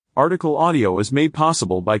Article audio is made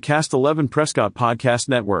possible by Cast 11 Prescott Podcast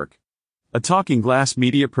Network, a Talking Glass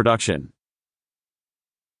media production.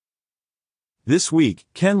 This week,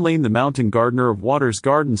 Ken Lane, the mountain gardener of Waters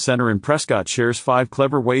Garden Center in Prescott, shares 5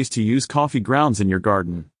 clever ways to use coffee grounds in your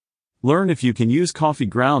garden. Learn if you can use coffee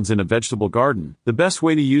grounds in a vegetable garden, the best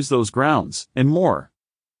way to use those grounds, and more.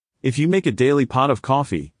 If you make a daily pot of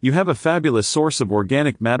coffee, you have a fabulous source of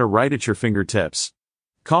organic matter right at your fingertips.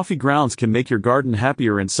 Coffee grounds can make your garden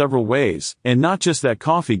happier in several ways, and not just that,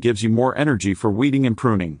 coffee gives you more energy for weeding and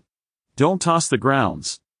pruning. Don't toss the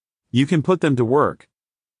grounds. You can put them to work.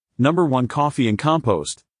 Number 1. Coffee and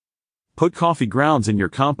compost. Put coffee grounds in your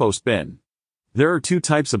compost bin. There are 2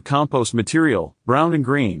 types of compost material, brown and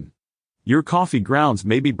green. Your coffee grounds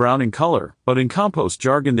may be brown in color, but in compost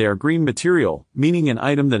jargon they are green material, meaning an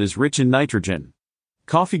item that is rich in nitrogen.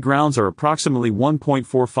 Coffee grounds are approximately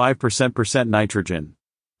 1.45% nitrogen.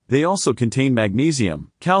 They also contain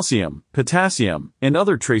magnesium, calcium, potassium, and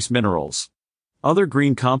other trace minerals. Other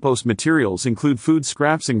green compost materials include food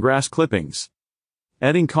scraps and grass clippings.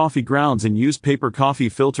 Adding coffee grounds and used paper coffee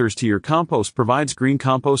filters to your compost provides green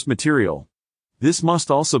compost material. This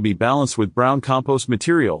must also be balanced with brown compost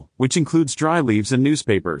material, which includes dry leaves and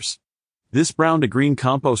newspapers. This brown to green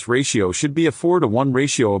compost ratio should be a 4:1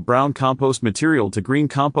 ratio of brown compost material to green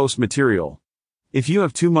compost material. If you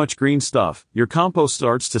have too much green stuff, your compost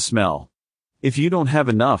starts to smell. If you don't have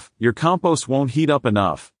enough, your compost won't heat up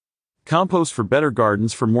enough. Compost for Better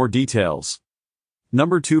Gardens for more details.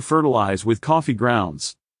 Number 2. Fertilize with coffee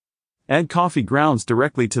grounds. Add coffee grounds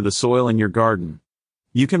directly to the soil in your garden.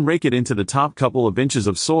 You can rake it into the top couple of inches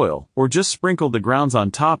of soil, or just sprinkle the grounds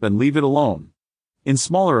on top and leave it alone. In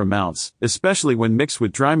smaller amounts, especially when mixed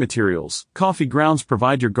with dry materials, coffee grounds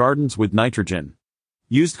provide your gardens with nitrogen.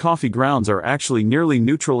 Used coffee grounds are actually nearly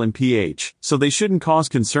neutral in pH, so they shouldn't cause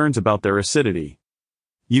concerns about their acidity.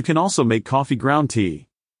 You can also make coffee ground tea.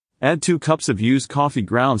 Add 2 cups of used coffee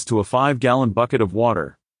grounds to a 5-gallon bucket of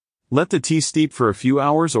water. Let the tea steep for a few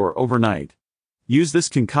hours or overnight. Use this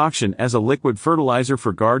concoction as a liquid fertilizer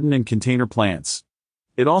for garden and container plants.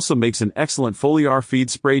 It also makes an excellent foliar feed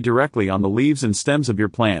spray directly on the leaves and stems of your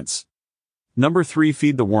plants. Number 3.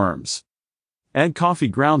 Feed the worms. Add coffee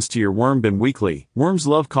grounds to your worm bin weekly. Worms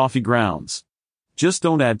love coffee grounds. Just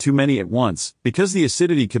don't add too many at once, because the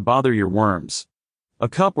acidity could bother your worms. A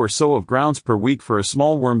cup or so of grounds per week for a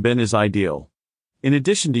small worm bin is ideal. In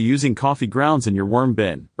addition to using coffee grounds in your worm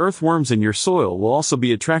bin, earthworms in your soil will also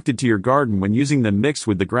be attracted to your garden when using them mixed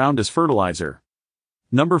with the ground as fertilizer.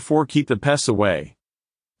 Number 4. Keep the pests away.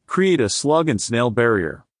 Create a slug and snail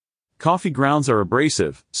barrier. Coffee grounds are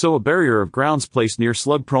abrasive, so a barrier of grounds placed near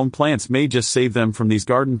slug-prone plants may just save them from these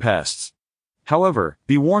garden pests. However,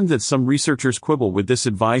 be warned that some researchers quibble with this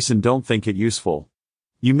advice and don't think it useful.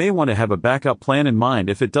 You may want to have a backup plan in mind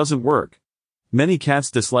if it doesn't work. Many cats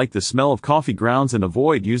dislike the smell of coffee grounds and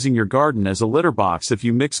avoid using your garden as a litter box if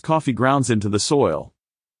you mix coffee grounds into the soil.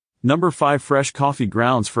 Number 5. Fresh coffee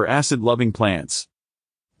grounds for acid-loving plants.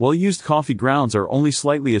 While used coffee grounds are only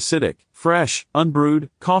slightly acidic, fresh, unbrewed,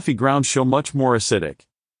 coffee grounds show much more acidic.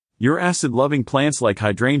 Your acid-loving plants like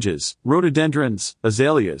hydrangeas, rhododendrons,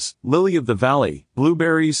 azaleas, lily of the valley,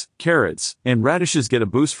 blueberries, carrots, and radishes get a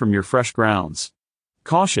boost from your fresh grounds.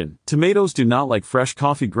 Caution: tomatoes do not like fresh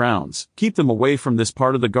coffee grounds. Keep them away from this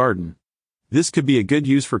part of the garden. This could be a good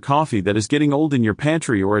use for coffee that is getting old in your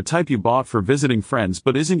pantry or a type you bought for visiting friends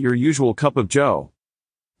but isn't your usual cup of joe.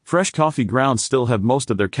 Fresh coffee grounds still have most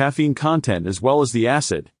of their caffeine content as well as the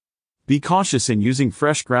acid. Be cautious in using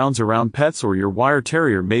fresh grounds around pets, or your wire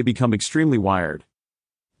terrier may become extremely wired.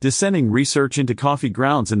 Dissenting research into coffee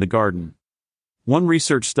grounds in the garden. One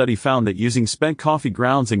research study found that using spent coffee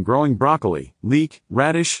grounds in growing broccoli, leek,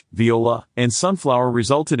 radish, viola, and sunflower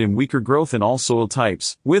resulted in weaker growth in all soil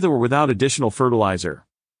types, with or without additional fertilizer.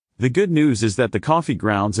 The good news is that the coffee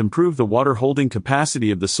grounds improve the water-holding capacity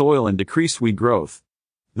of the soil and decrease weed growth.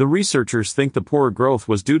 The researchers think the poorer growth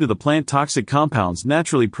was due to the plant toxic compounds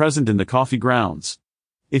naturally present in the coffee grounds.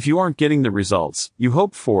 If you aren't getting the results you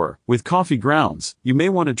hoped for with coffee grounds, you may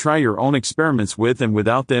want to try your own experiments with and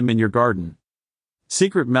without them in your garden.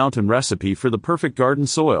 Secret Mountain Recipe for the Perfect Garden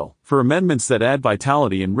Soil. For amendments that add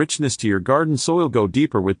vitality and richness to your garden soil, go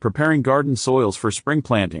deeper with preparing garden soils for spring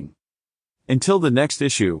planting. Until the next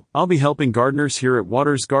issue, I'll be helping gardeners here at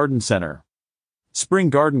Waters Garden Center. Spring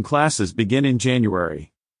garden classes begin in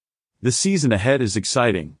January. The season ahead is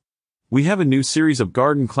exciting. We have a new series of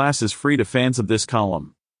garden classes free to fans of this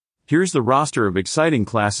column. Here's the roster of exciting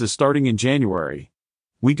classes starting in January.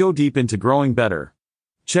 We go deep into growing better.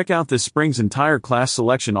 Check out this spring's entire class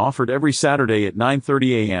selection offered every Saturday at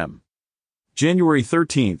 9:30 a.m. January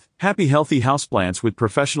 13th, happy healthy houseplants with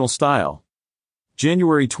professional style.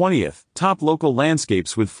 January 20th, top local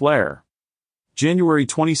landscapes with flair. January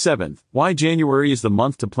 27th, why January is the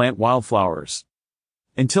month to plant wildflowers.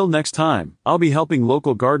 Until next time, I'll be helping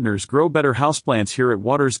local gardeners grow better houseplants here at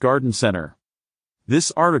Waters Garden Center.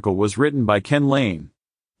 This article was written by Ken Lane.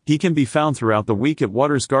 He can be found throughout the week at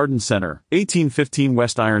Waters Garden Center, 1815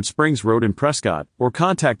 West Iron Springs Road in Prescott, or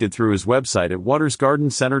contacted through his website at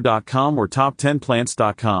watersgardencenter.com or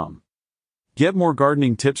top10plants.com. Get more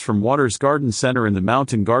gardening tips from Waters Garden Center in the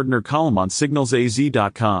Mountain Gardener column on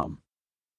signalsaz.com.